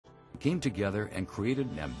came together and created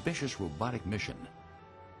an ambitious robotic mission.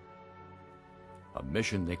 A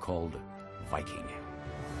mission they called Viking.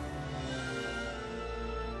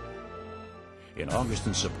 In August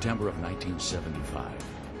and September of 1975,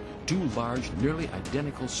 two large, nearly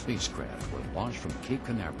identical spacecraft were launched from Cape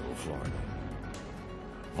Canaveral, Florida.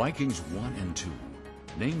 Vikings 1 and 2,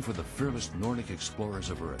 named for the fearless Nordic explorers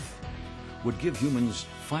of Earth, would give humans,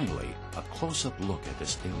 finally, a close-up look at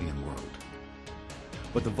this alien world.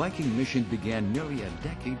 But the Viking mission began nearly a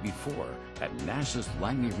decade before at NASA's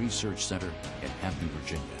Langley Research Center in Hampton,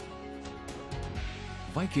 Virginia.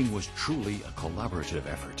 Viking was truly a collaborative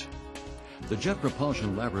effort. The Jet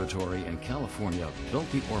Propulsion Laboratory in California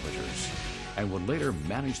built the orbiters and would later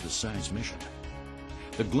manage the science mission.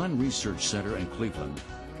 The Glenn Research Center in Cleveland,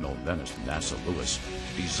 known then as NASA Lewis,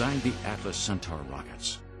 designed the Atlas Centaur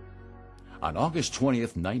rockets. On August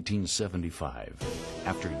 20th, 1975,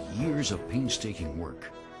 after years of painstaking work,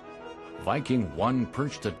 Viking 1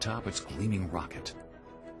 perched atop its gleaming rocket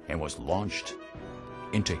and was launched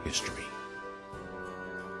into history.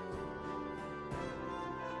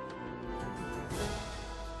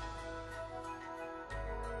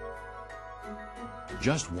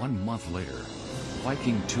 Just 1 month later,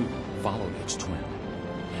 Viking 2 followed its twin,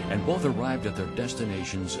 and both arrived at their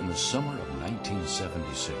destinations in the summer of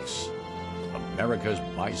 1976, America's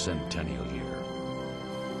bicentennial year.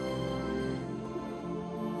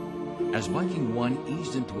 As Viking 1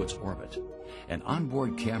 eased into its orbit, an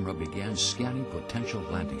onboard camera began scanning potential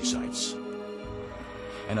landing sites.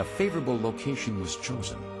 And a favorable location was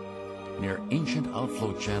chosen, near ancient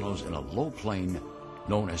outflow channels in a low plain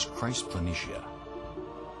known as Christ Planitia.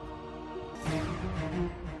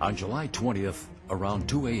 On July 20th, around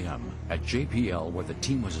 2 a.m. at JPL, where the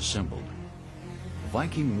team was assembled,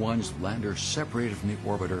 Viking 1's lander separated from the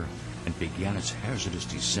orbiter and began its hazardous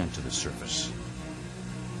descent to the surface.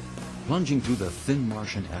 Plunging through the thin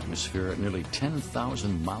Martian atmosphere at nearly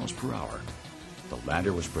 10,000 miles per hour, the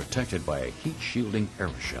lander was protected by a heat-shielding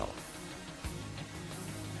aeroshell.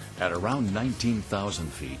 At around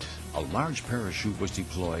 19,000 feet, a large parachute was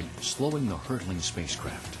deployed, slowing the hurtling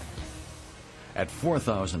spacecraft. At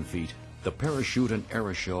 4,000 feet, the parachute and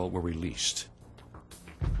aeroshell were released.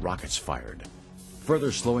 Rockets fired,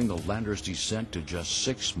 further slowing the lander's descent to just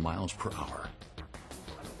 6 miles per hour.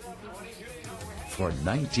 For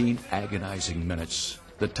 19 agonizing minutes,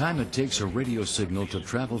 the time it takes a radio signal to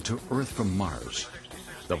travel to Earth from Mars,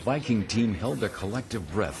 the Viking team held their collective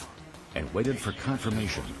breath and waited for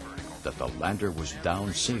confirmation that the lander was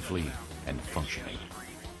down safely and functioning.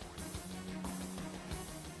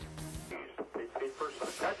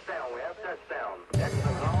 Touchdown, we have touchdown.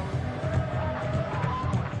 Extra zone.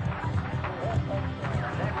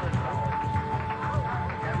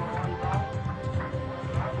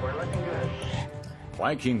 We're looking good.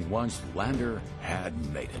 Viking 1's lander had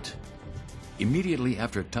made it. Immediately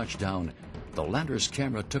after touchdown, the lander's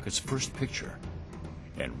camera took its first picture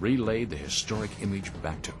and relayed the historic image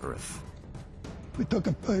back to Earth. We took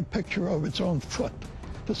a picture of its own foot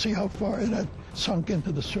to see how far it had sunk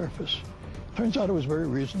into the surface. Turns out it was very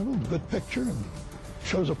reasonable, good picture, and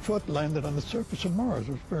shows a foot landed on the surface of Mars.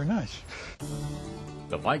 It was very nice.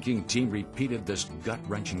 The Viking team repeated this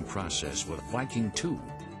gut-wrenching process with Viking 2,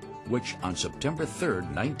 which on September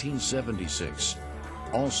 3rd, 1976,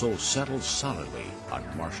 also settled solidly on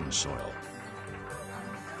Martian soil.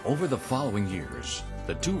 Over the following years,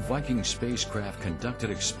 the two Viking spacecraft conducted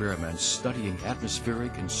experiments studying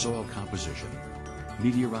atmospheric and soil composition,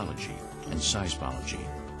 meteorology, and seismology,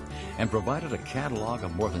 and provided a catalog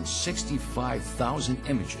of more than 65,000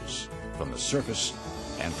 images from the surface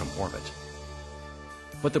and from orbit.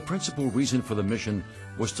 But the principal reason for the mission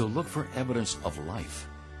was to look for evidence of life.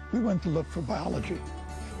 We went to look for biology,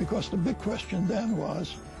 because the big question then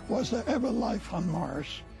was there ever life on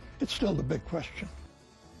Mars? It's still the big question.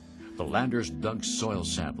 The landers dug soil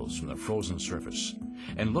samples from the frozen surface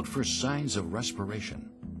and looked for signs of respiration,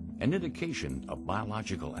 an indication of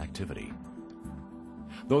biological activity.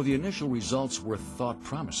 Though the initial results were thought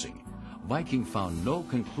promising, Viking found no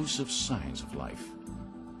conclusive signs of life.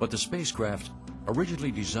 But the spacecraft,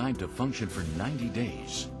 originally designed to function for 90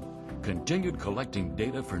 days, continued collecting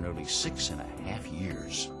data for nearly 6.5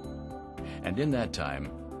 years. And in that time,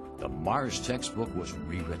 the Mars textbook was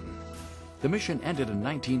rewritten. The mission ended in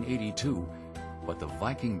 1982, but the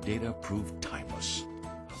Viking data proved timeless.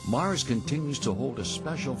 Mars continues to hold a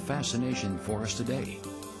special fascination for us today.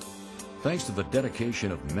 Thanks to the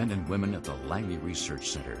dedication of men and women at the Langley Research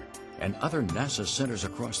Center and other NASA centers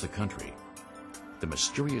across the country, the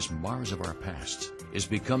mysterious Mars of our past is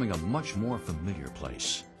becoming a much more familiar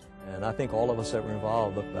place. And I think all of us that were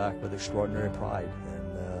involved look back with extraordinary pride.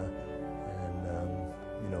 And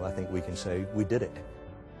I think we can say we did it.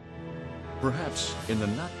 Perhaps in the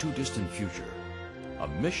not-too-distant future, a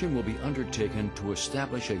mission will be undertaken to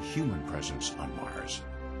establish a human presence on Mars.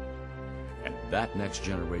 And that next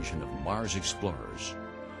generation of Mars explorers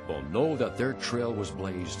will know that their trail was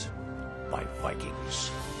blazed by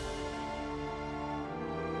Vikings.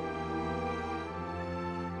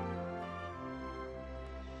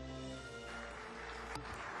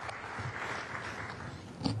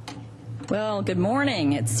 Well, good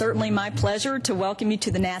morning. It's certainly my pleasure to welcome you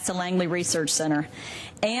to the NASA Langley Research Center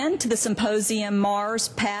and to the symposium Mars,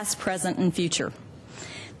 Past, Present, and Future.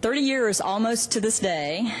 30 years almost to this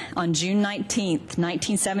day, on June 19th,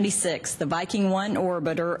 1976, the Viking 1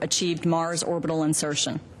 orbiter achieved Mars orbital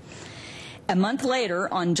insertion. A month later,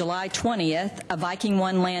 on July 20th, a Viking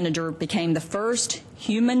 1 lander became the first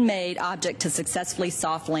human-made object to successfully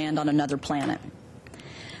soft land on another planet.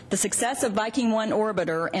 The success of Viking 1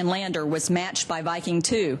 orbiter and lander was matched by Viking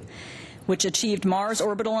 2, which achieved Mars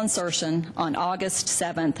orbital insertion on August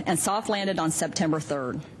 7th and soft landed on September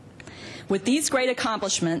 3rd. With these great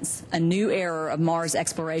accomplishments, a new era of Mars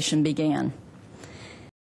exploration began.